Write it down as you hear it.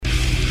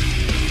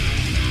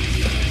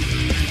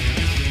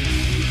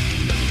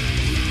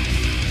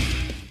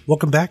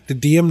Welcome back to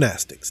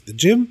Dm-Nastics, the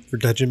gym for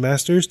dungeon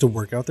masters to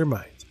work out their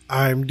minds.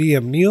 I'm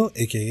DM Neil,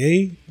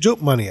 aka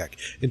Joke Maniac,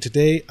 and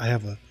today I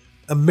have an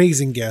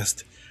amazing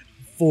guest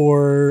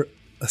for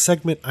a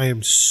segment I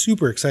am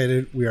super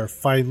excited we are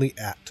finally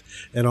at,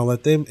 and I'll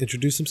let them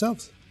introduce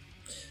themselves.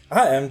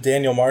 Hi, I'm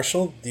Daniel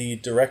Marshall, the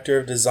Director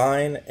of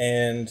Design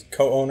and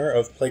co-owner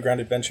of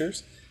Playground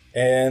Adventures,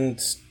 and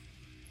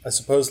I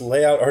suppose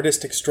layout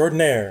artist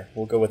extraordinaire.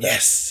 We'll go with that.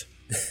 Yes,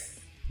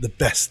 the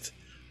best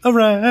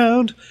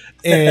around.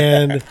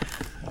 And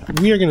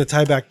we are going to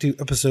tie back to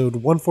episode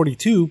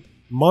 142,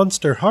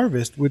 Monster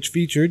Harvest, which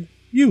featured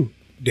you,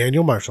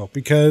 Daniel Marshall,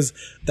 because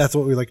that's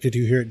what we like to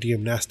do here at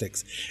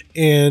Dm-Nastics.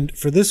 And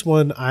for this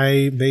one,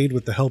 I made,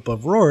 with the help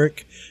of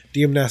Rorik,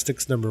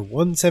 Dm-Nastics number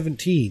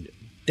 117,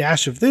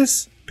 dash of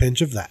this,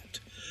 pinch of that.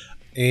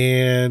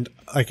 And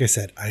like I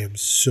said, I am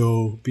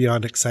so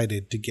beyond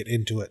excited to get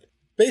into it.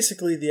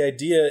 Basically, the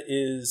idea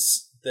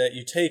is that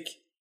you take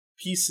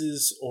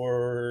pieces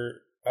or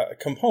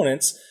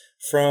components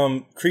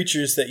from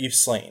creatures that you've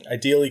slain,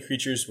 ideally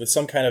creatures with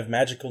some kind of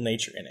magical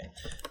nature in it,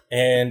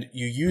 and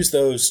you use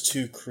those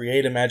to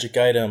create a magic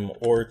item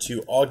or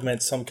to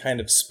augment some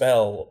kind of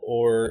spell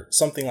or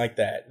something like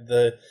that.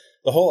 The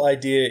whole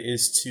idea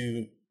is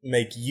to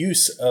make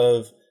use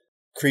of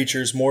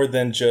creatures more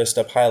than just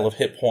a pile of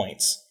hit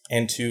points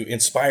and to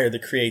inspire the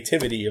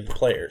creativity of the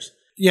players.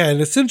 Yeah,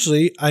 and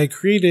essentially I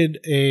created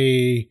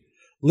a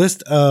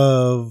list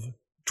of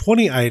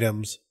 20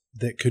 items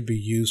that could be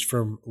used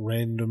from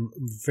random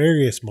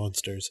various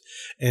monsters,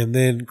 and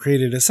then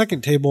created a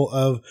second table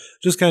of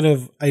just kind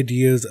of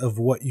ideas of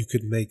what you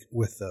could make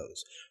with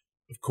those.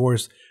 Of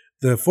course,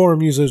 the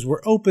forum users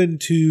were open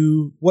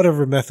to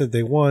whatever method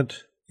they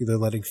want, either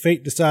letting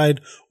fate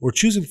decide or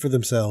choosing for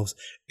themselves,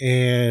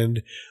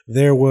 and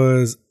there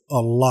was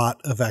a lot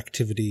of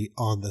activity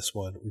on this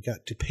one. We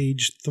got to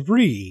page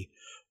 3,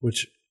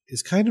 which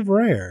is kind of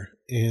rare,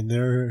 and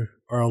there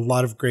are a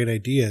lot of great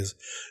ideas.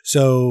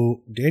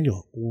 So,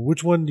 Daniel,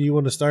 which one do you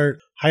want to start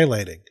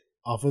highlighting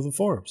off of the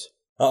forums?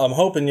 I'm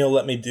hoping you'll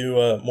let me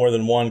do more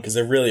than one, because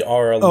there really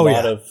are a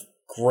lot of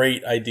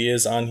great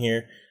ideas on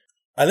here.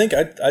 I think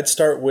I'd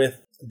start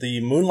with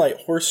the Moonlight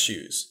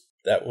Horseshoes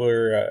that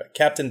were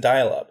Captain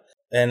Dial-Up.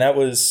 And it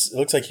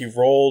looks like he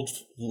rolled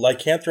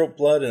lycanthrope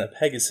blood and a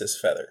Pegasus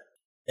feather.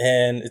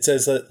 And it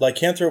says that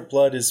lycanthrope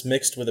blood is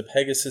mixed with a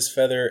Pegasus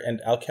feather and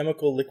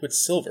alchemical liquid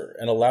silver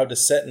and allowed to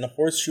set in a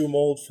horseshoe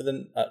mold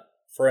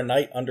for a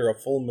night under a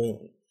full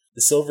moon.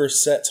 The silver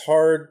sets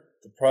hard,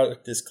 the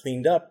product is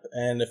cleaned up,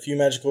 and a few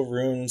magical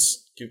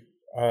runes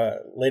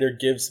later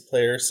gives the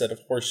player a set of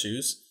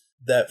horseshoes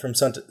that from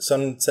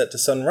sunset to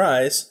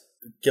sunrise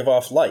give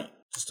off light.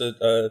 Just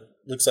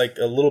looks like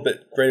a little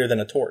bit greater than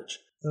a torch.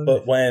 Okay.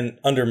 But when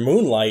under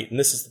moonlight, and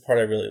this is the part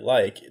I really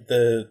like,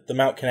 the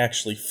mount can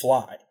actually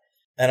fly.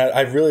 And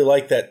I really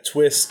like that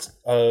twist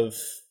of,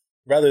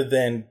 rather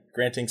than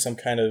granting some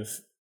kind of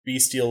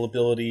bestial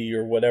ability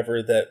or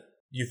whatever that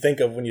you think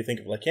of when you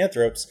think of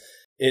lycanthropes,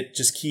 it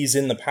just keys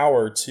in the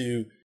power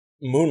to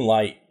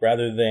moonlight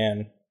rather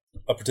than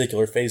a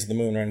particular phase of the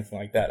moon or anything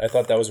like that. I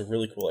thought that was a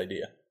really cool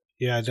idea.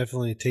 Yeah,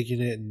 definitely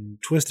taking it and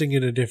twisting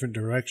it a different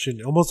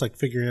direction, almost like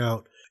figuring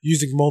out,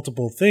 using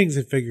multiple things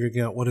and figuring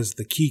out what is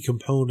the key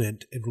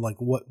component and like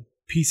what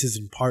pieces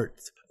and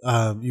parts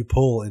you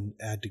pull and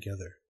add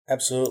together.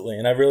 Absolutely,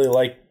 and I really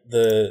like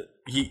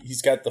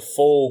he's got the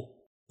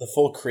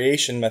full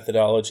creation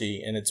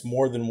methodology, and it's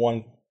more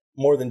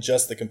than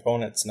just the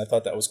components, and I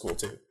thought that was cool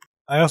too.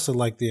 I also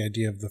like the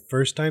idea of the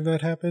first time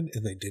that happened,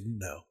 and they didn't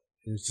know.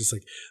 It was just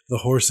like the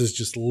horses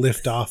just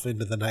lift off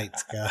into the night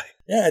sky.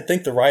 Yeah, I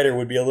think the rider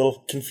would be a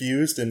little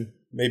confused and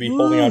maybe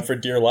holding on for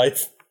dear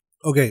life.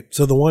 Okay,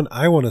 so the one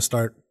I want to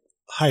start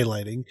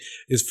highlighting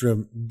is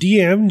from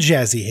DM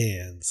Jazzy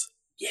Hands.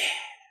 Yeah.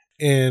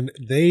 And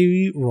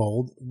they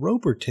rolled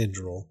roper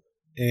tendril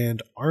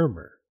and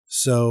armor.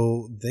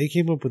 So they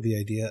came up with the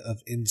idea of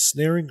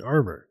ensnaring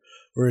armor,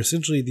 where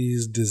essentially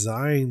these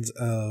designs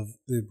of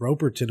the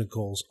roper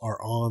tentacles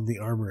are on the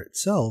armor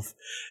itself,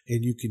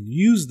 and you can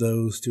use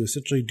those to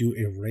essentially do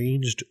a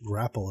ranged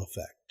grapple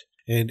effect.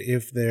 And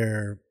if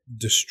they're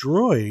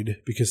destroyed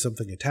because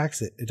something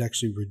attacks it, it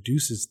actually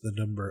reduces the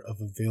number of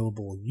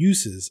available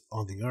uses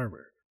on the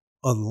armor.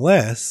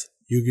 Unless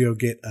you go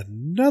get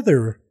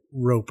another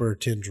roper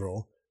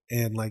tendril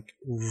and like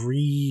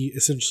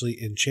essentially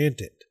enchant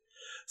it.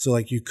 So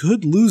like you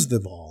could lose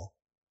them all,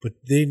 but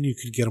then you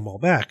could get them all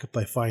back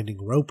by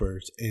finding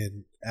ropers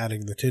and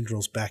adding the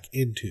tendrils back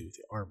into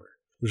the armor,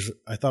 which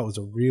I thought was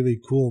a really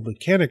cool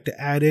mechanic to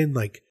add in.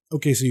 Like,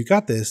 okay, so you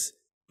got this,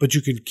 but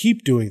you can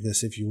keep doing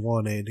this if you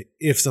wanted,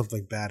 if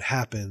something bad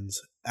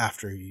happens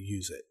after you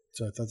use it.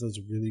 So I thought that was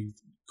a really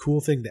cool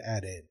thing to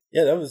add in.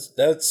 Yeah,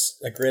 that's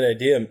a great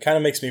idea. It kind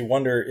of makes me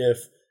wonder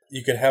if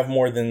you could have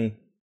more than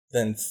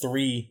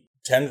 3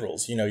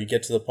 tendrils. You know, you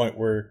get to the point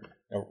where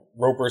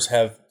ropers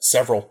have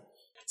several.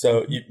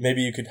 So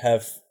maybe you could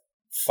have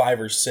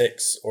 5 or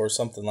 6 or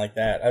something like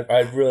that. I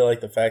really like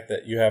the fact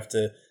that you have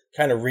to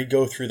kind of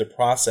re-go through the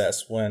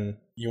process when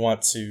you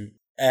want to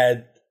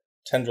add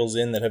tendrils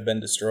in that have been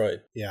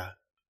destroyed. Yeah.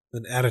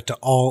 Then add it to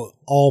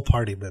all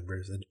party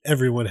members, and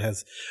everyone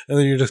has, and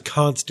then you're just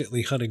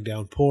constantly hunting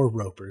down poor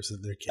ropers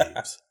in their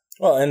caves.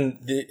 Well, and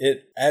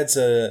it adds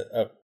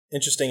a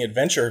interesting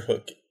adventure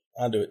hook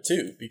onto it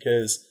too,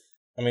 because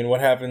I mean,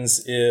 what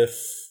happens if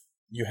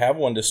you have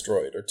one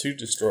destroyed or two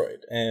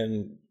destroyed,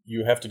 and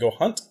you have to go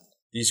hunt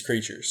these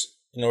creatures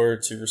in order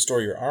to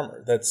restore your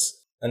armor?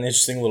 That's an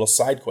interesting little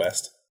side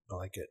quest. I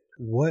like it.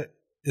 What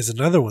is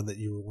another one that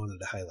you wanted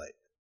to highlight?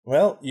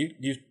 Well,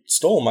 you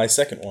stole my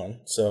second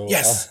one, so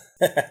yes,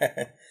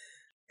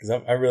 because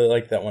I really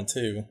like that one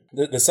too.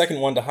 The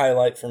second one to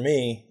highlight for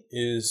me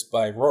is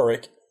by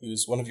Rorik,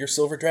 who's one of your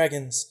silver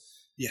dragons.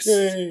 Yes.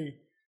 Yay!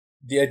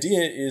 The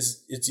idea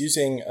is it's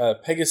using a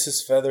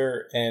Pegasus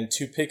feather and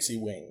 2 pixie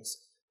wings,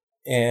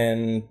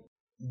 and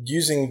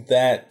using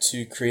that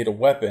to create a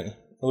weapon.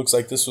 It looks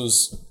like this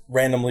was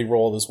randomly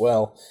rolled as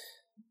well.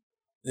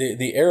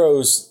 The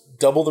arrows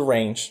double the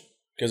range,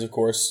 because of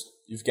course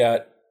you've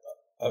got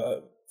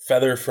a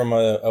feather from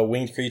a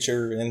winged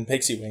creature and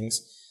pixie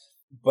wings.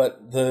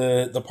 But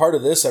the part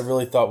of this I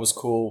really thought was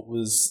cool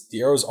was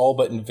the arrow's all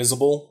but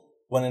invisible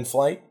when in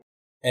flight,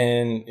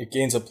 and it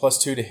gains a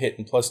 +2 to hit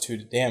and +2 to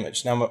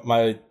damage. Now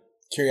my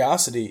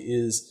curiosity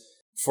is,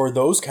 for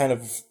those kind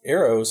of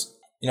arrows,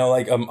 you know,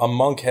 like a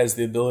monk has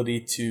the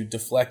ability to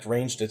deflect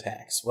ranged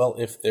attacks. Well,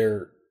 if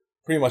they're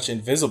pretty much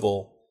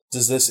invisible,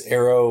 does this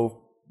arrow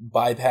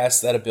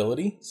bypass that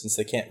ability since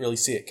they can't really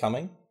see it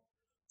coming?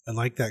 I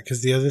like that,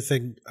 because the other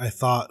thing I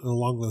thought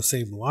along those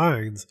same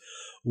lines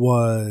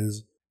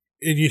was,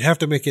 and you'd have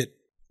to make it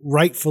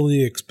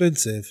rightfully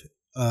expensive,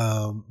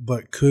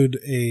 but could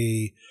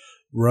a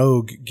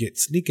rogue get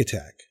sneak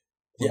attack?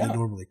 Well, they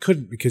normally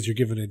couldn't, because you're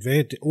given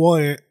advantage.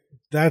 Well,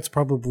 that's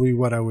probably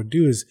what I would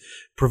do, is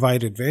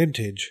provide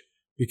advantage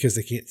because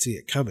they can't see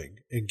it coming,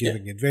 and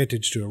giving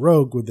advantage to a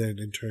rogue would then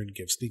in turn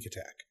give sneak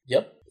attack.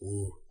 Yep.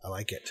 Ooh, I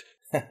like it.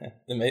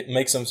 It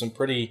makes them some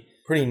pretty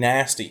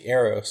nasty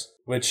arrows,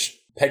 which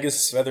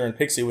Pegasus feather and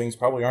pixie wings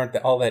probably aren't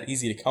all that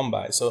easy to come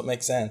by, so it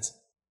makes sense.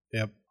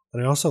 Yep.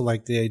 And I also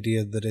like the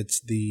idea that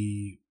it's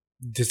the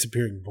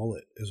disappearing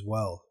bullet as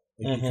well.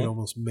 Like you can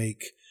almost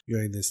make, you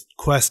know, this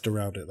quest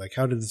around it. Like,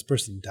 how did this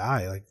person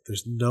die? Like,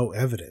 there's no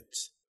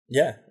evidence.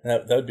 Yeah,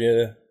 that would be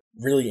a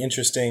really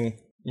interesting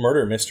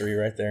murder mystery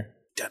right there.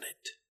 Done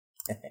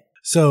it.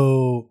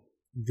 So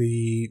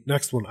the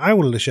next one I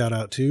wanted to shout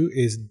out to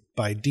is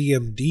by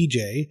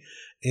DM-DJ,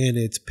 and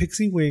it's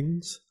Pixie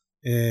Wings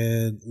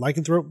and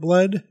Lycanthrope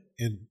Blood,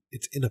 and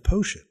it's in a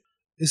potion.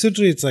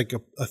 Essentially, it's like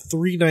a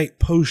 3-night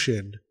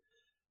potion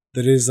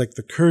that is like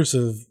the curse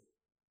of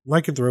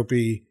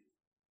lycanthropy,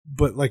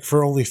 but like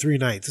for only 3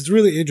 nights. It's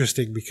really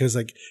interesting because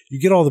like you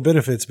get all the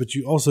benefits, but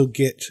you also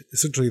get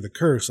essentially the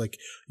curse. Like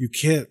you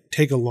can't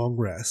take a long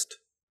rest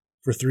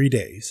for 3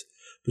 days,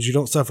 but you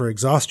don't suffer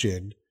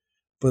exhaustion,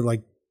 but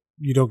like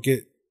you don't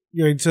get,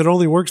 you know, so it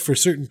only works for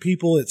certain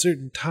people at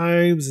certain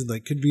times, and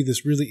like could be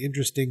this really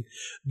interesting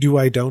do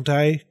I don't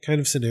I kind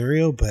of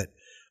scenario. But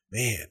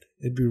man,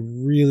 it'd be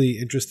really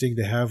interesting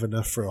to have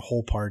enough for a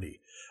whole party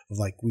of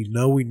like, we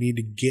know we need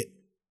to get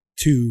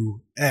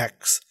to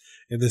X,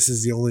 and this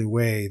is the only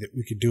way that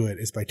we could do it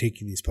is by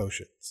taking these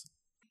potions.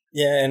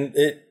 Yeah, and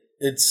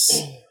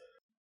it's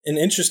an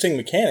interesting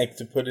mechanic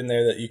to put in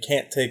there that you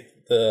can't take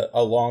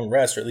a long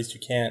rest, or at least you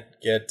can't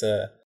get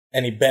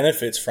any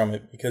benefits from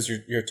it because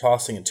you're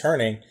tossing and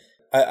turning.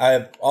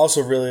 I've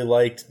also really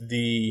liked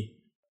the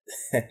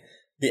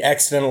the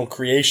accidental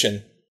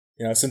creation.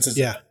 You know, since it's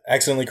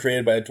accidentally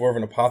created by a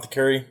dwarven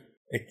apothecary,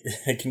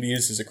 it can be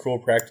used as a cruel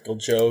practical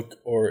joke,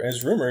 or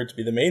as rumored to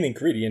be the main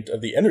ingredient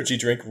of the energy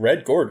drink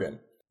Red Gorgon.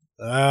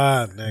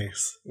 Ah,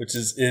 nice. Which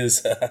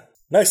is a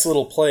nice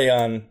little play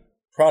on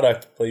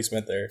product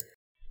placement there.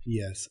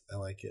 Yes, I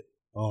like it.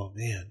 Oh,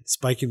 man.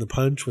 Spiking the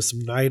punch with some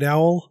Night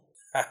Owl.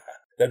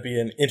 That'd be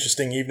an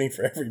interesting evening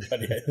for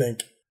everybody, I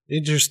think.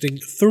 Interesting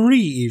 3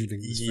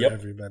 evenings for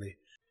everybody.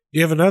 Do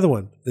you have another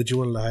one that you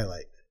wanted to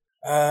highlight?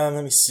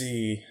 Let me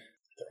see.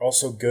 They're all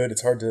so good,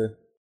 it's hard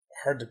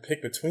to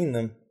pick between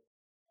them.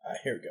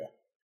 Here we go.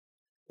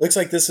 Looks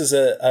like this is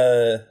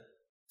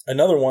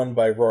another one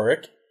by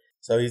Rorik.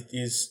 So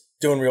he's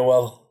doing real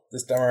well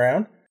this time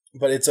around.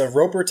 But it's a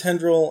Roper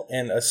Tendril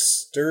and a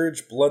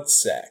Sturge Blood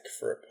Sac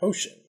for a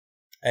potion.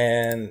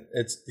 And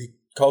he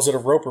calls it a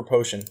Roper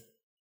potion.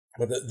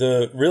 But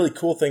the really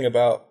cool thing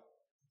about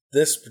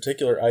this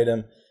particular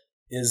item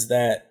is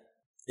that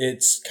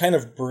it's kind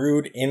of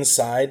brewed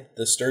inside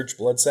the Sturge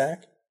Blood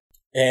Sac.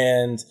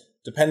 And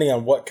depending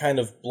on what kind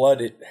of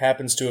blood it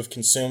happens to have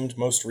consumed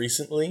most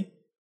recently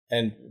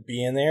and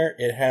be in there,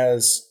 it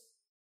has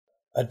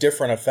a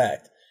different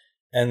effect.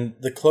 And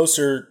the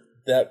closer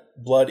that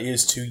blood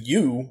is to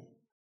you,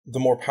 the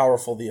more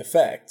powerful the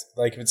effect.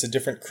 Like if it's a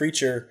different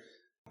creature,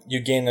 you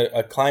gain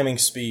a climbing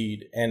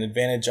speed and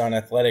advantage on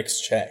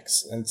athletics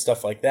checks and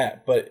stuff like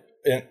that. But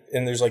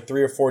and there's like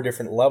 3 or 4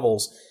 different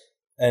levels.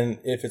 And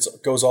if it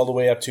goes all the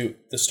way up to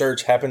the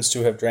Sturge happens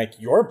to have drank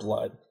your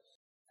blood,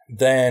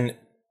 then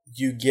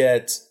you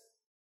get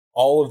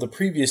all of the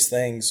previous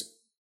things,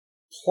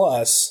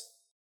 plus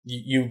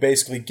you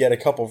basically get a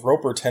couple of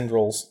Roper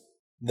tendrils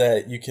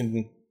that you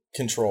can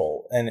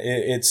control. And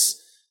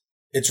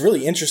it's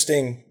really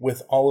interesting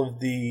with all of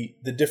the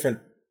different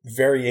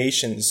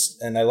variations.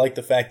 And I like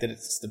the fact that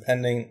it's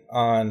depending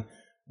on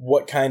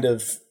what kind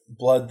of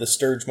blood the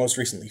Sturge most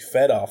recently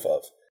fed off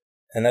of.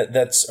 And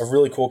that's a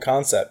really cool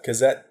concept, because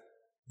that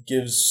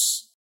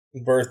gives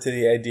birth to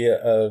the idea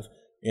of,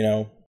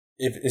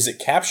 is it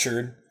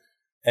captured?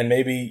 And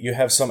maybe you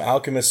have some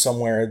alchemist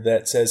somewhere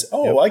that says,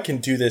 oh, I can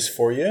do this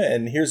for you,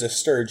 and here's a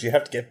Sturge. You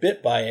have to get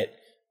bit by it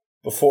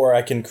before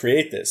I can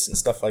create this, and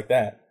stuff like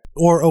that.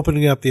 Or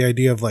opening up the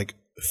idea of like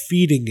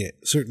feeding it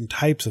certain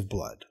types of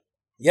blood.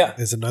 Yeah.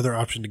 Is another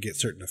option to get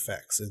certain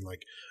effects. And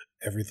like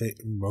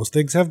most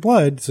things have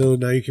blood, so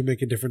now you can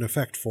make a different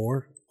effect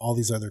for all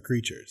these other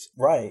creatures.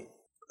 Right.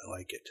 I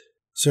like it.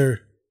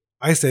 Sir,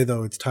 I say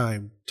though it's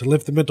time to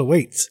lift the mental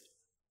weights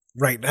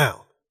right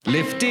now.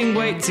 Lifting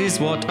weights is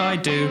what I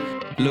do.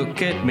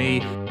 Look at me.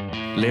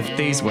 Lift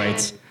these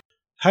weights.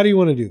 How do you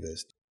want to do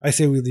this? I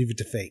say we leave it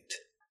to fate.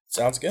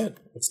 Sounds good.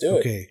 Let's do it.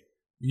 Okay.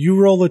 You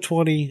roll a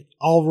 20,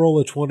 I'll roll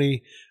a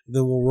 20, and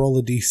then we'll roll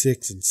a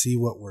d6 and see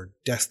what we're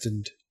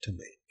destined to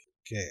make.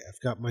 Okay, I've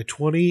got my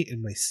 20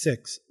 and my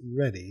 6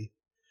 ready.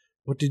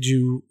 What did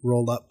you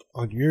roll up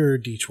on your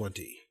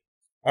d20?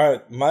 All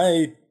right,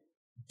 my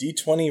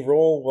d20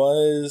 roll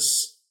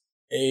was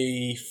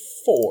a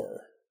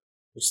 4,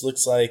 which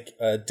looks like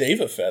a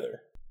Deva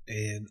feather.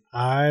 And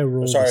I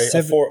rolled a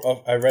 7. 4.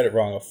 Oh, I read it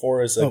wrong. A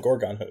 4 is a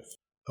Gorgon hoof.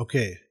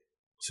 Okay,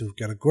 so we've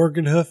got a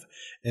Gorgon hoof,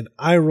 and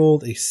I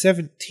rolled a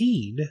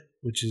 17,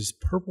 which is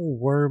purple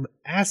worm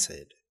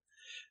acid.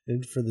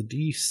 And for the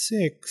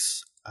d6,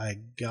 I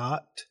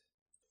got,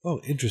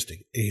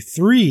 interesting, a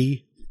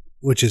 3,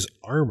 which is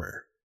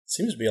armor.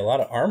 Seems to be a lot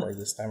of armor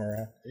this time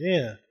around.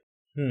 Yeah.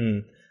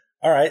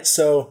 All right,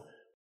 so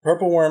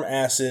purple worm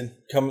acid,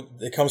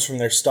 it comes from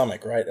their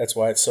stomach, right? That's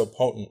why it's so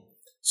potent.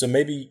 So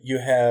maybe you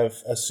have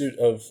a suit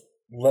of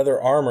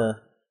leather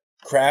armor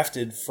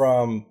crafted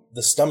from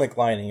the stomach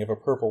lining of a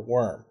purple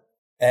worm,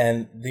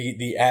 and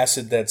the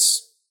acid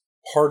that's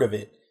part of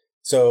it.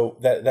 So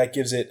that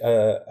gives it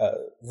a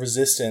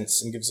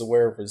resistance and gives a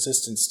wearer of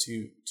resistance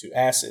to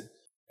acid.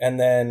 And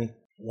then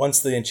once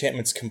the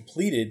enchantment's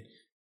completed,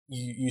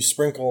 you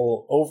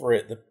sprinkle over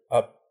it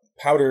a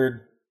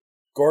powdered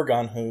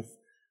Gorgon hoof,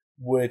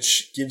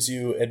 which gives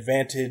you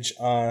advantage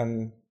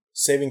on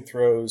saving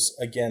throws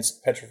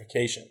against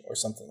petrification or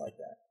something like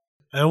that.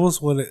 I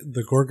almost want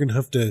the Gorgon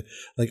hoof to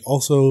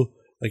also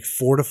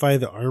fortify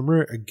the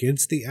armor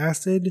against the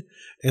acid,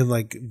 and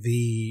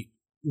the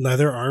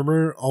leather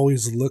armor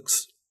always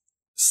looks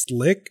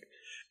slick,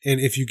 and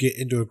if you get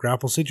into a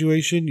grapple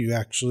situation, you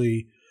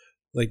actually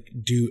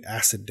do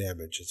acid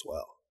damage as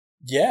well.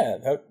 Yeah,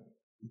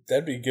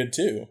 that'd be good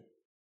too,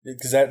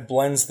 because that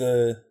blends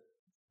the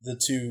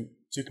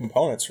two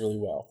components really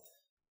well.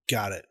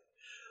 Got it.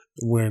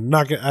 We're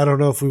not gonna, I don't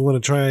know if we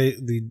want to try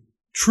the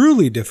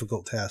truly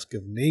difficult task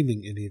of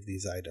naming any of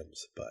these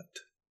items, but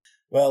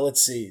well,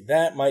 let's see.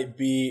 That might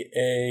be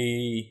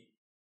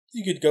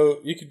you could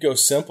go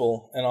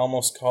simple and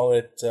almost call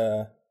it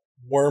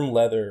worm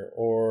leather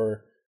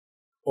or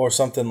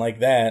something like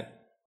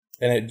that,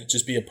 and it'd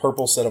just be a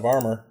purple set of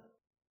armor.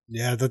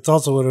 Yeah, that's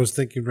also what I was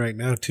thinking right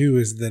now too,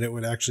 is that it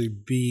would actually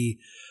be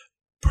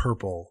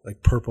purple,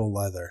 like purple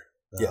leather.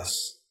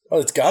 Yes. Oh,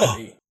 it's gotta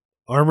be.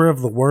 Armor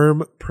of the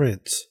Worm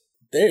Prince.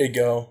 There you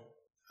go.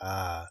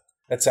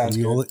 That sounds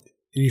good.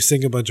 You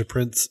sing a bunch of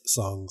Prince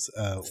songs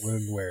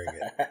when wearing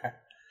it.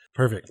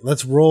 Perfect.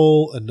 Let's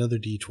roll another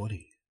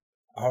d20.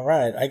 All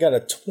right. I got a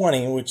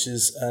 20, which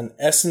is an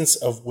essence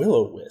of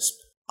Will-O-Wisp.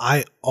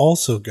 I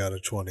also got a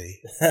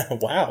 20.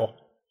 Wow.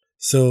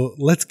 So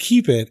let's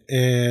keep it.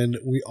 And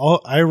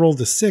I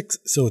rolled a 6,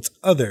 so it's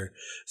other.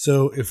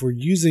 So if we're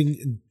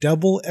using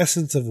double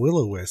essence of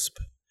Will-O-Wisp,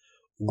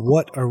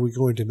 what are we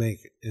going to make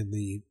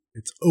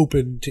it's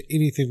open to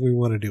anything we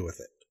want to do with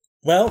it.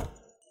 Well,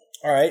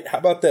 all right. How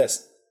about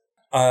this?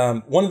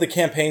 One of the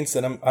campaigns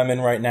that I'm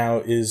in right now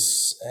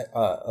is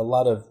a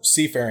lot of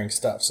seafaring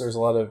stuff. So there's a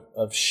lot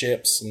of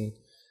ships and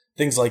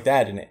things like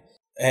that in it.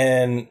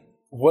 And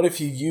what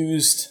if you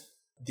used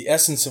the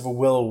essence of a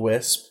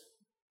Will-O-Wisp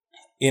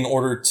in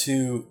order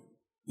to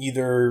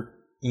either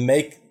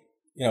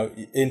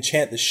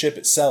enchant the ship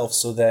itself,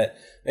 so that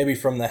maybe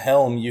from the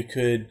helm you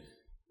could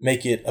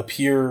make it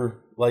appear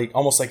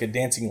almost like a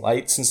dancing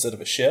lights instead of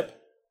a ship,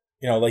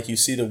 like you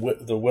see the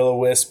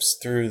Will-O-Wisps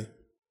through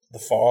the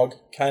fog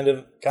kind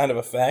of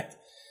effect,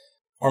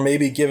 or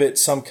maybe give it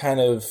some kind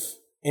of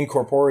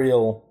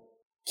incorporeal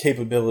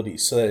capability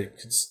so that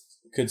it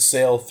could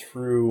sail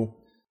through,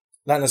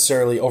 not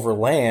necessarily over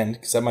land,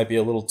 because that might be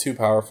a little too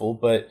powerful,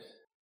 but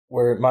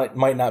where it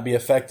might not be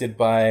affected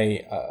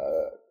by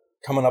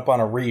coming up on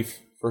a reef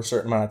for a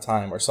certain amount of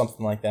time or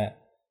something like that.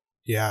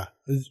 Yeah.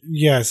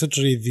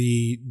 Essentially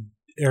the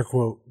air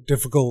quote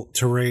difficult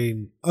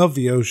terrain of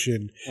the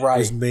ocean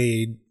is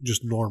made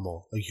just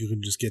normal. You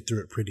can just get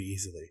through it pretty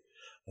easily.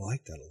 I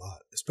like that a lot.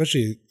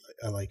 Especially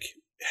I like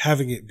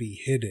having it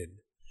be hidden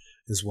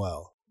as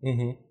well.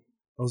 Mm-hmm.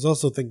 I was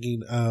also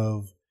thinking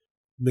of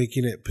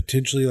making it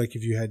potentially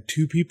if you had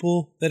two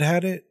people that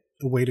had it,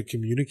 a way to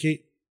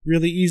communicate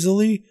really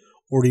easily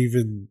or to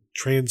even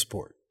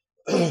transport.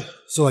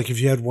 So like if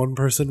you had one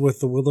person with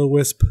the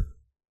Will-O-Wisp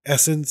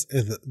essence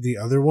and the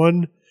other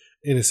one,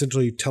 and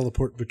essentially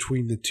teleport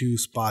between the two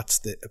spots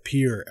that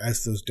appear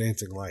as those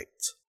dancing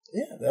lights.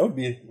 Yeah, that would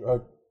be a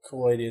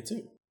cool idea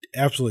too.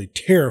 Absolutely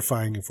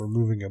terrifying if we're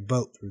moving a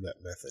boat through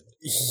that method.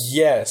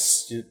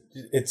 Yes,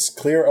 it's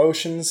clear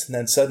oceans, and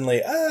then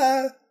suddenly,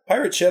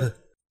 pirate ship.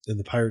 And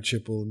the pirate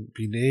ship will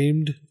be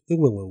named the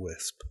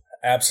Will-O-Wisp.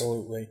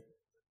 Absolutely.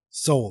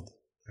 Sold.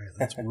 All right,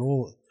 let's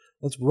roll.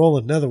 Let's roll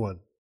another one.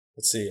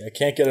 Let's see. I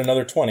can't get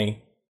another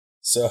 20.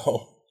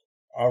 So,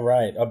 all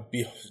right.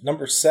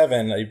 Number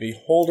 7, a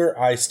beholder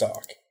eye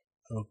stalk.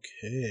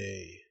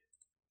 Okay.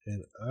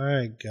 And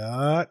I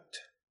got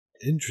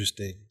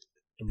interesting.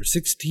 Number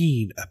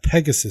 16, a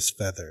Pegasus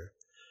feather.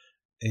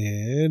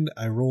 And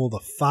I rolled a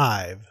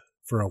 5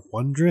 for a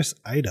wondrous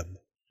item.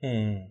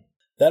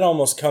 That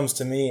almost comes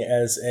to me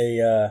as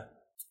a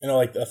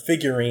like a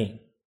figurine.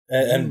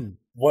 And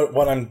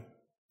what I'm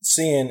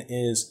seeing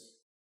is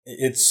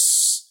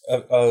it's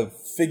a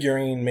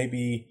figurine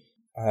maybe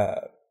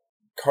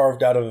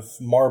carved out of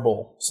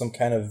marble, some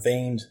kind of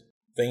veined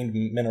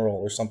mineral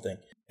or something.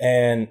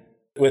 And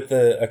with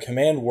a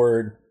command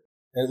word,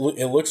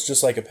 it looks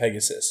just like a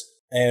Pegasus.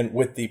 And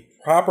with the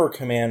proper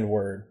command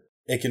word,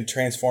 it can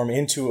transform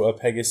into a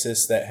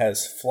Pegasus that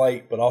has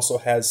flight, but also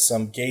has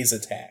some gaze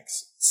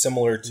attacks,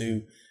 similar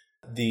to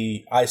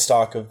the eye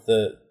stalk of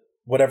the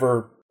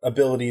whatever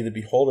ability the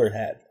beholder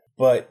had.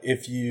 But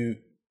if you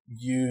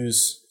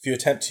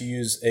attempt to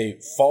use a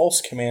false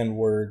command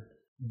word,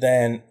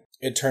 then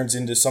it turns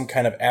into some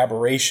kind of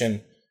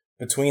aberration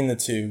between the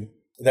two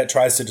that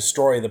tries to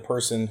destroy the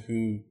person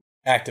who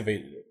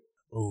activated it.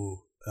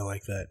 Oh, I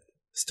like that.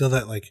 Still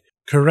that like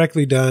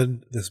correctly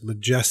done, this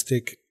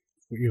majestic,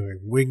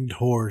 winged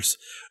horse,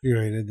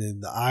 and then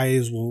the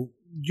eyes will,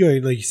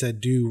 like you said,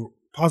 do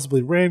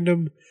possibly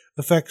random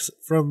effects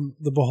from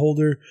the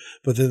beholder.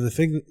 But then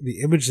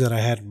the image that I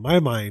had in my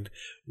mind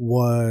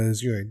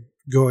was,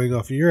 going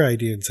off of your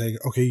idea and saying,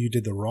 okay, you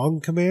did the wrong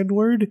command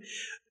word.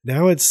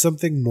 Now it's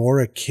something more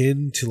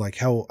akin to like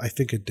how I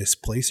think a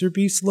displacer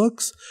beast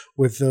looks,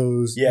 with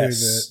those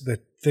the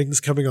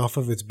things coming off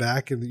of its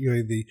back, and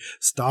the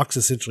stalks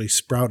essentially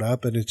sprout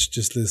up, and it's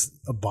just this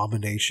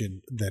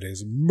abomination that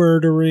is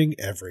murdering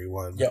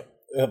everyone.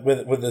 Yep,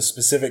 with the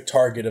specific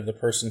target of the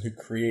person who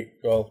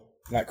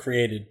not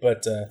created,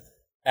 but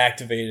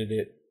activated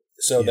it,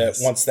 so that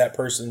once that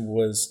person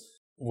was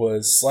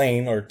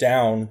slain or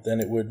down, then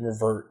it would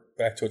revert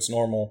back to its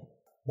normal,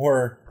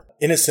 more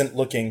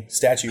innocent-looking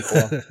statue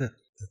form.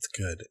 That's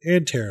good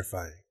and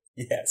terrifying.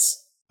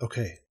 Yes.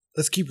 Okay,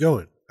 let's keep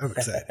going. I'm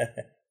excited.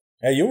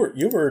 Now, you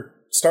were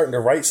starting to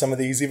write some of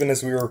these even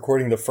as we were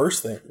recording the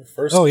first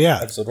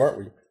episode, weren't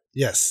we?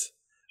 Yes.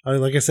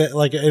 Like I said,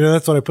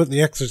 that's what I put in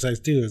the exercise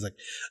too. It was like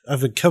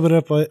I've been coming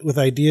up with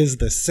ideas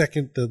the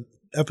second the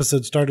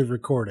episode started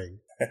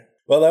recording.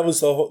 Well, that was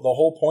the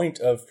whole point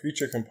of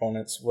Creature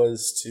Components,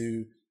 was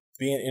to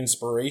be an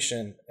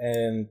inspiration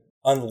and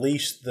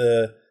unleash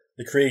the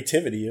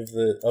creativity of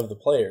the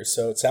players.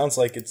 So it sounds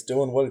like it's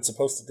doing what it's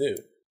supposed to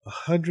do.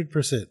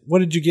 100%. What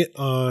did you get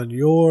on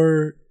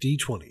your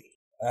D20?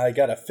 I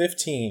got a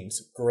 15,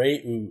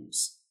 Gray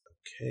Ooze.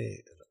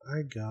 Okay, and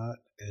I got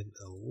an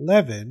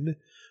 11,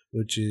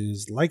 which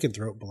is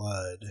Lycanthrope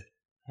Blood.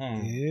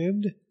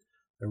 And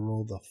I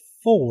rolled a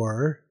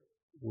 4,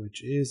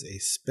 which is a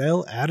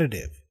spell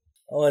additive.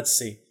 Well, let's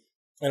see.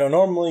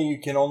 Normally you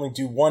can only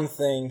do one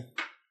thing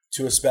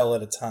to a spell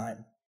at a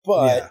time.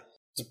 But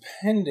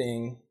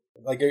depending,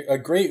 like a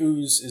Gray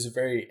Ooze is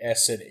very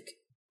acidic,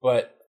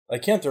 but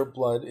Lycanthrope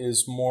Blood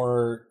is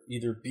more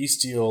either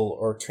bestial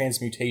or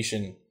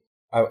transmutation,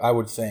 I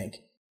would think.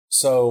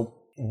 So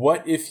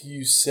what if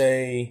you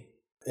say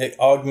it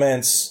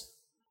augments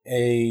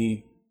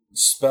a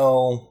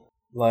spell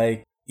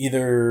like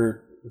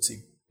either,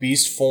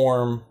 beast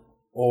form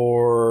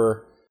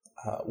or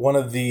one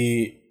of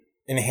the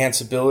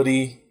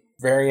enhanceability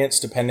variants,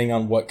 depending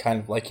on what kind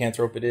of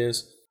lycanthrope it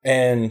is,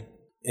 and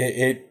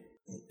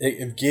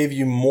it gave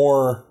you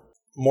more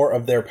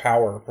of their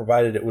power,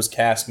 provided it was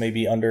cast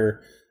maybe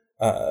under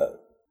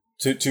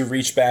to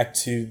reach back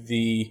to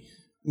the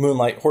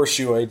Moonlight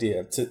Horseshoe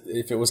idea.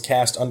 If it was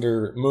cast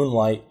under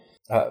Moonlight,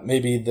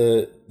 maybe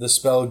the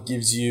spell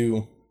gives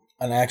you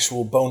an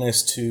actual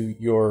bonus to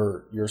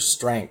your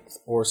strength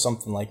or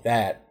something like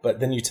that. But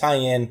then you tie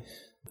in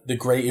the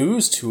Gray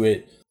Ooze to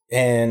it,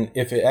 and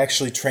if it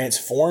actually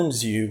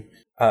transforms you,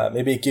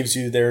 maybe it gives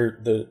you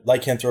the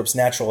lycanthrope's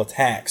natural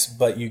attacks,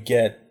 but you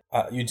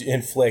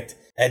inflict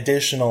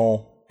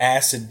additional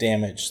acid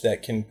damage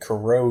that can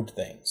corrode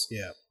things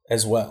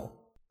as well.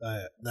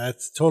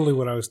 That's totally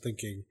what I was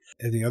thinking.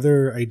 And the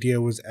other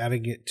idea was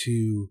adding it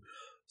to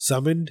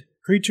summoned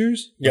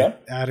creatures. Yeah.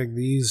 Adding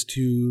these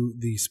to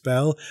the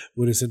spell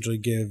would essentially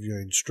give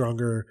you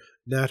stronger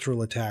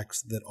natural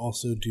attacks that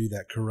also do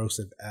that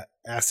corrosive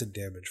acid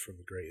damage from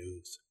the Gray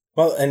Ooze.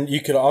 Well, and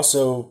you could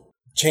also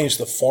change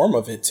the form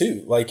of it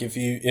too. Like if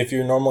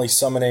you're normally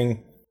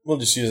summoning, we'll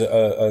just use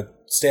a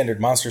standard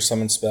monster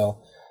summon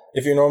spell.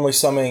 if you're normally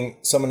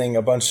summoning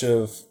a bunch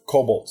of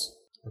kobolds,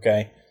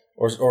 okay,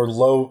 or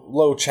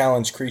low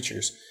challenge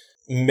creatures,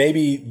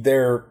 maybe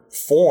their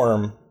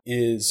form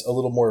is a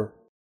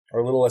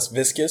little less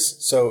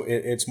viscous, so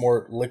it's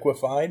more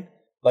liquefied,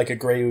 like a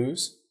gray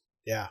ooze.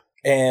 Yeah.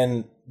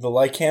 And the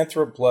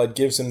lycanthrope blood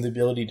gives them the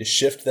ability to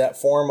shift that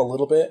form a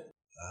little bit.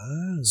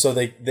 So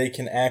they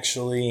can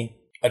actually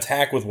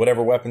attack with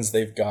whatever weapons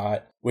they've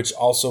got, which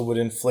also would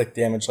inflict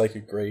damage like a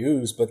gray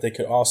ooze, but they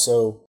could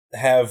also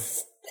have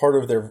part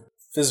of their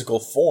physical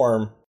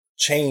form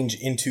change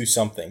into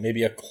something,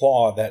 maybe a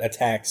claw that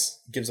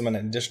attacks, gives them an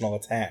additional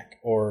attack,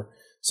 or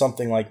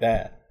something like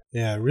that.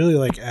 Yeah, I really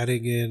like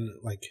adding in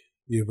like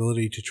the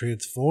ability to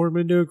transform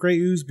into a gray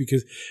ooze,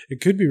 because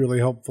it could be really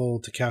helpful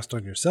to cast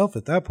on yourself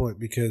at that point,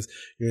 because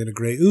you're in a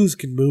gray ooze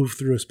can move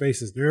through a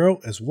space as narrow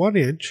as 1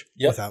 inch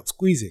without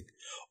squeezing,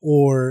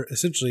 or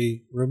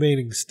essentially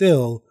remaining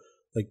still.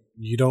 Like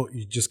you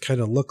just kind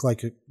of look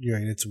like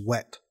it's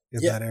wet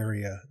in that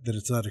area, that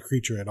it's not a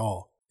creature at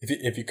all.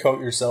 If you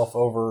coat yourself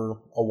over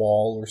a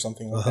wall or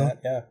something like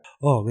that, yeah.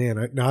 Oh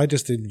man, I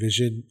just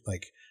envision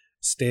like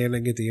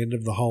standing at the end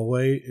of the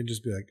hallway and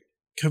just be like,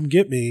 "Come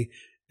get me."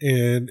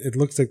 And it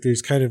looks like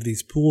there's kind of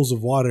these pools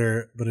of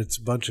water, but it's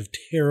a bunch of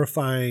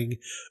terrifying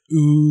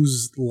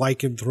ooze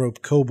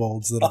lycanthrope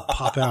kobolds that'll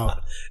pop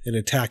out and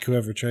attack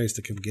whoever tries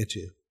to come get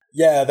you.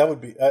 Yeah, that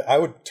would be. I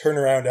would turn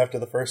around after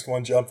the first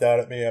one jumped out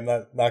at me. I'm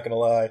not going to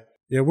lie.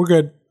 Yeah, we're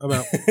good. I'm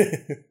out.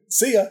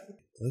 See ya.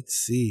 Let's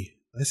see.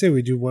 I say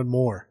we do one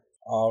more.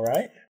 All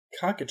right.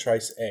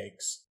 Cockatrice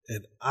eggs.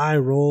 And I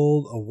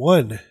rolled a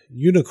 1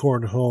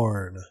 unicorn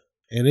horn,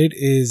 and it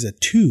is a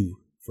 2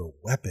 for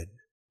weapon.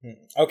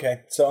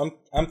 Okay, so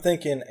I'm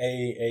thinking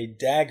a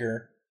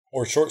dagger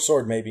or short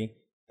sword maybe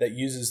that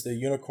uses the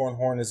unicorn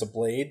horn as a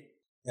blade.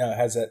 You know, it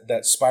has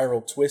that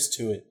spiral twist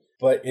to it,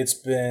 but it's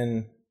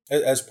been,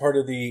 as part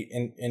of the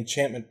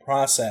enchantment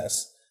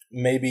process,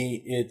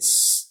 maybe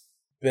it's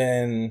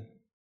been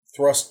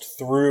thrust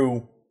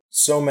through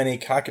so many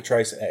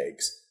cockatrice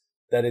eggs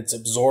that it's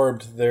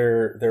absorbed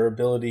their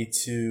ability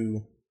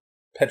to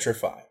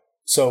petrify.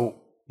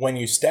 So when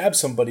you stab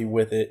somebody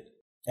with it,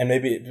 and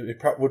maybe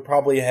it would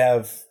probably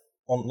have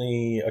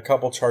only a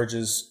couple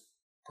charges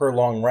per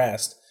long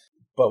rest,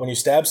 but when you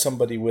stab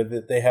somebody with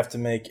it, they have to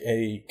make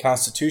a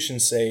Constitution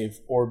save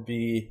or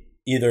be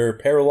either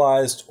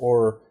paralyzed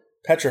or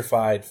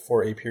petrified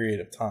for a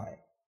period of time.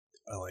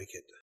 I like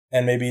it.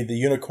 And maybe the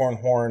unicorn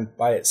horn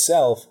by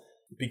itself,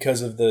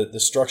 because of the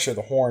structure of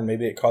the horn,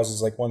 maybe it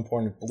causes like 1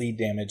 point of bleed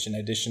damage in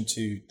addition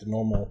to the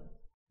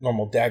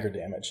normal dagger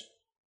damage.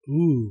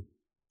 Ooh.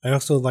 I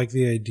also like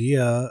the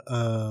idea,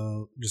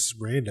 just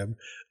random,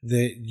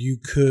 that you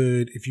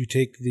could, if you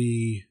take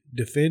the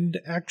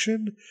defend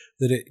action,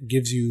 that it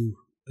gives you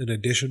an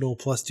additional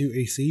 +2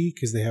 AC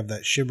because they have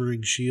that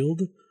shimmering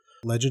shield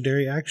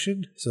legendary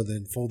action. So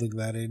then folding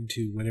that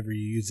into whenever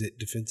you use it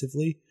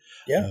defensively,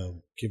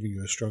 giving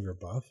you a stronger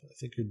buff, I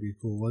think would be a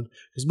cool one,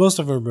 because most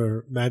of them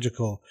are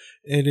magical.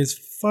 And as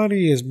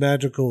funny as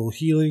magical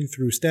healing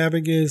through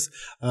stabbing is,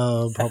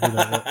 probably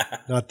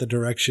not the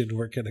direction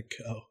we're going to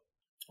go.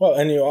 Well,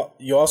 and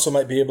you also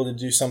might be able to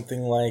do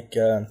something like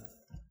a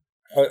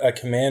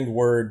command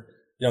word.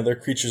 You know, they're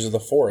creatures of the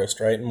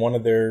forest, right? And one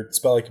of their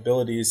spell-like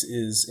abilities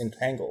is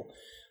Entangle.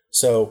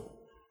 So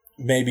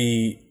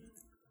maybe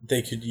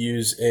they could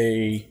use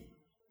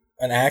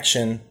an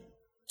action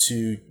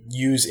to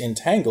use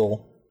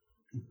Entangle,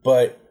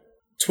 but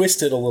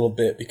twist it a little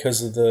bit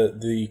because of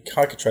the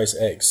cockatrice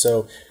eggs.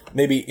 So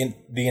maybe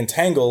the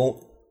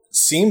Entangle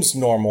seems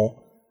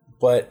normal,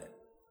 but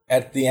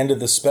at the end of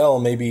the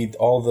spell, maybe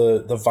all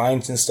the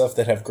vines and stuff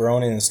that have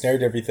grown and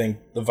ensnared everything,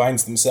 the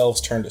vines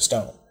themselves turn to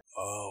stone.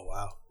 Oh,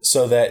 wow.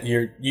 So that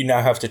you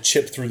now have to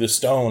chip through the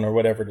stone or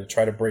whatever to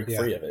try to break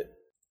free of it.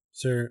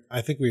 Sir,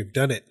 I think we've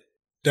done it.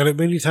 Done it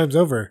many times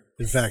over.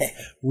 In fact,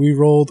 we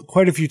rolled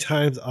quite a few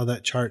times on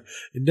that chart.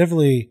 And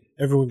definitely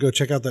everyone go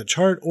check out that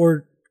chart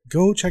or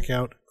go check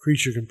out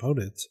Creature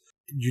Components.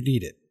 You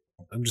need it.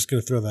 I'm just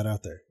going to throw that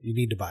out there. You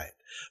need to buy it.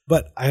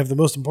 But I have the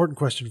most important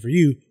question for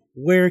you.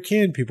 Where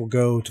can people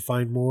go to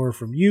find more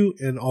from you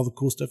and all the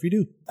cool stuff you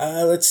do?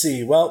 Let's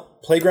see. Well,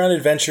 Playground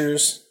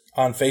Adventures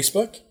on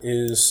Facebook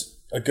is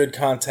a good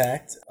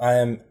contact. I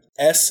am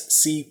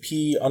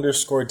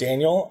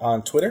SCP_Daniel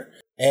on Twitter.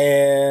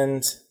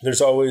 And there's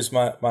always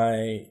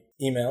my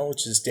email,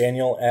 which is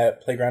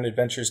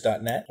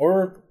daniel@playgroundadventures.net.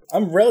 Or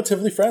I'm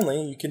relatively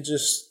friendly. You can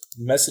just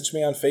message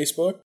me on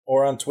Facebook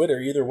or on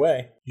Twitter, either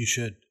way. You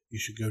should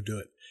go do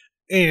it.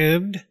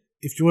 And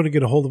if you want to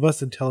get a hold of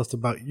us and tell us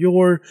about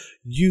your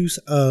use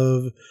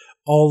of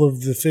all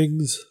of the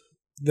things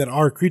that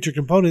are creature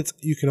components,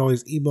 you can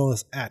always email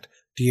us at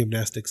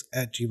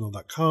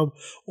dmnastics@gmail.com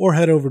or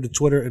head over to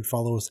Twitter and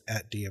follow us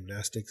at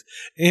dmnastics.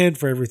 And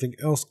for everything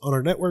else on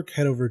our network,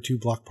 head over to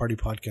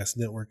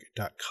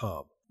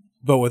blockpartypodcastnetwork.com.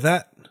 But with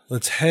that,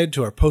 let's head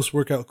to our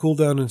post-workout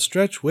cooldown and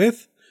stretch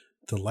with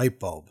the light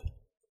bulb.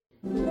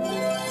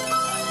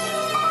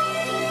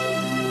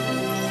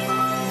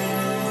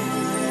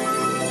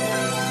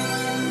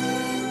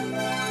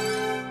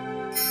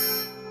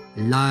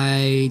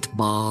 Light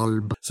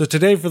bulb. So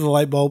today for the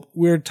light bulb,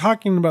 we're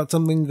talking about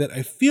something that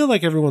I feel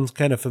like everyone's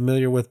kind of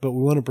familiar with, but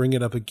we want to bring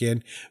it up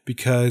again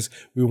because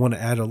we want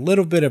to add a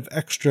little bit of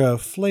extra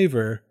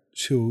flavor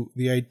to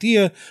the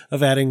idea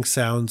of adding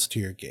sounds to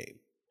your game.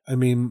 I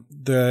mean,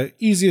 the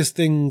easiest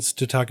things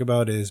to talk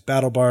about is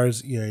battle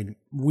bars.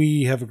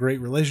 We have a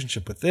great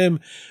relationship with them.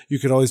 You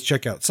could always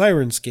check out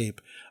Sirenscape.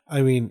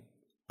 I mean,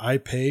 I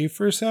pay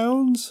for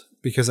sounds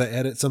because I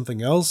edit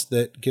something else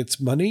that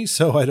gets money,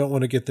 so I don't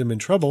want to get them in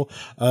trouble.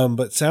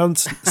 But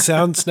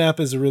SoundSnap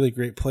is a really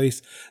great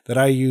place that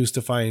I use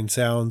to find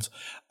sounds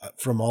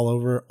from all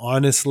over.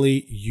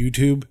 Honestly,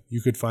 YouTube,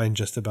 you could find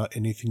just about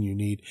anything you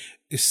need.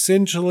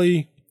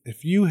 Essentially,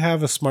 if you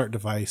have a smart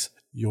device,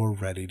 you're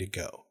ready to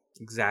go.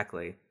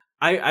 Exactly.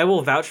 I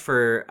will vouch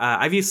for,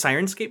 I've used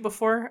Sirenscape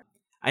before.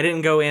 I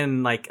didn't go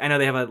in, I know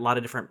they have a lot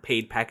of different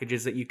paid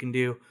packages that you can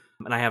do,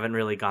 and I haven't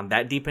really gone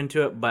that deep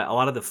into it, but a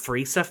lot of the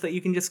free stuff that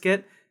you can just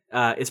get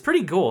is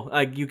pretty cool.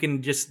 You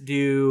can just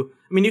do,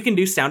 you can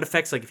do sound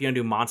effects, if you want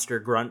to do monster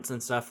grunts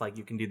and stuff,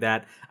 you can do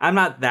that. I'm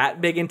not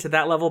that big into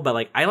that level,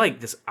 but I like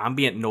just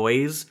ambient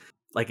noise.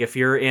 If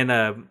you're in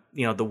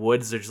the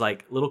woods, there's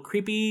little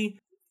creepy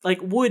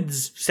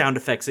woods sound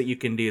effects that you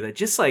can do that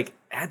just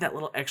add that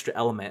little extra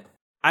element.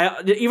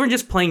 Even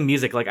just playing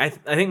music, I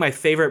think my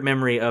favorite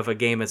memory of a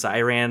game is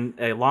I ran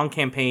a long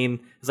campaign.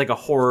 It was a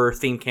horror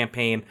themed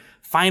campaign.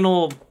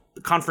 Final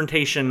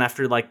confrontation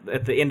after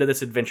at the end of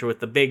this adventure with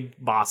the big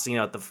boss.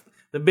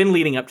 The been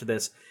leading up to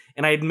this,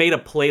 and I had made a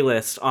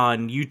playlist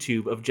on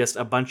YouTube of just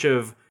a bunch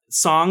of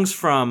songs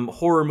from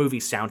horror movie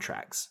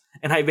soundtracks,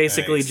 and I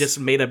basically just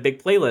made a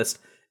big playlist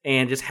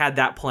and just had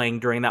that playing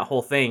during that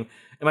whole thing.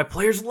 And my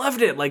players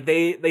loved it.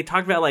 They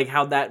talked about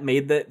how that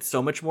made that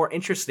so much more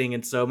interesting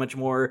and so much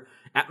more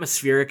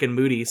atmospheric and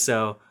moody.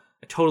 So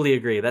I totally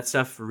agree. That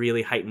stuff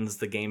really heightens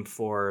the game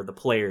for the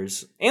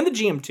players and the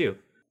GM too.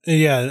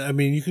 Yeah,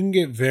 you can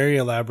get very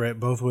elaborate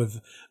both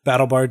with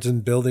battle bards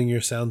and building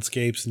your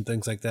soundscapes and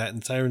things like that.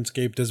 And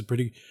Sirenscape does a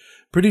pretty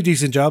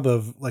decent job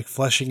of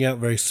fleshing out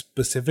very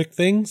specific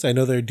things. I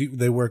know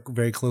they work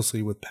very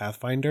closely with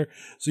Pathfinder,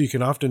 so you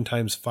can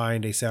oftentimes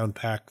find a sound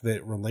pack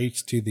that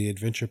relates to the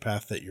adventure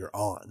path that you're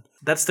on.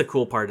 That's the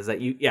cool part is that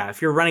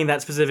if you're running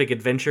that specific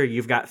adventure,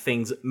 you've got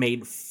things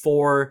made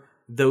for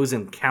those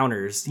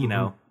encounters,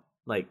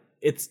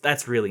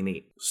 that's really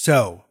neat.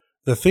 So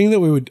the thing that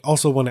we would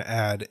also want to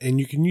add, and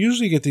you can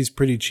usually get these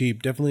pretty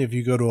cheap, definitely if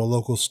you go to a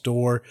local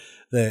store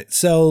that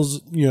sells,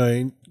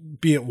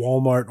 be it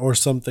Walmart or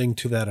something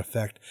to that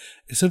effect,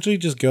 essentially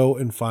just go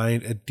and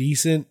find a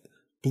decent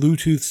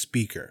Bluetooth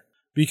speaker.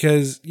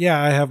 Because,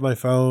 I have my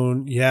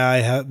phone,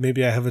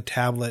 maybe I have a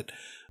tablet,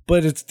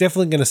 but it's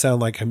definitely going to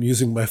sound like I'm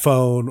using my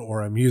phone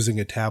or I'm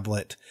using a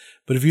tablet.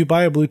 But if you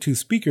buy a Bluetooth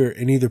speaker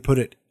and either put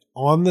it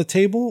on the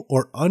table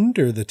or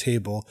under the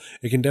table,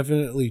 it can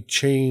definitely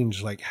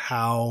change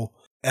how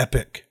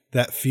epic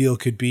that feel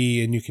could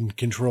be, and you can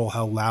control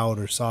how loud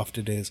or soft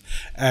it is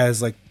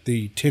as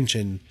the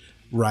tension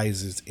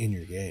rises in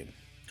your game.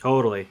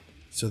 Totally.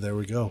 So there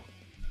we go.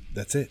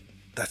 That's it.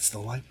 That's the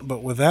light.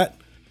 But with that,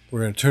 we're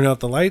going to turn out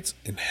the lights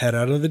and head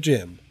out of the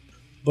gym.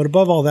 But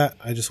above all that,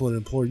 I just want to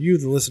implore you,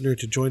 the listener,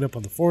 to join up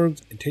on the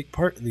forums and take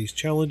part in these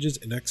challenges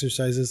and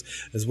exercises,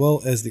 as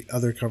well as the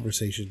other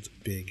conversations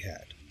being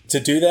had. To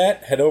do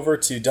that, head over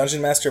to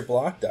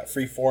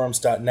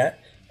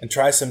dungeonmasterblock.freeforums.net and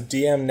try some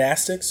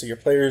Dm-Nastics so your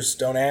players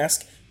don't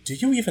ask, do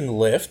you even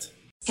lift?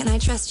 Can I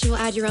trust you'll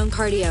add your own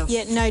cardio?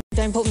 Yeah, no,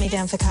 don't put me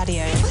down for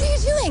cardio. What are you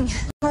doing?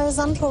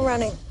 Horizontal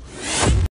running.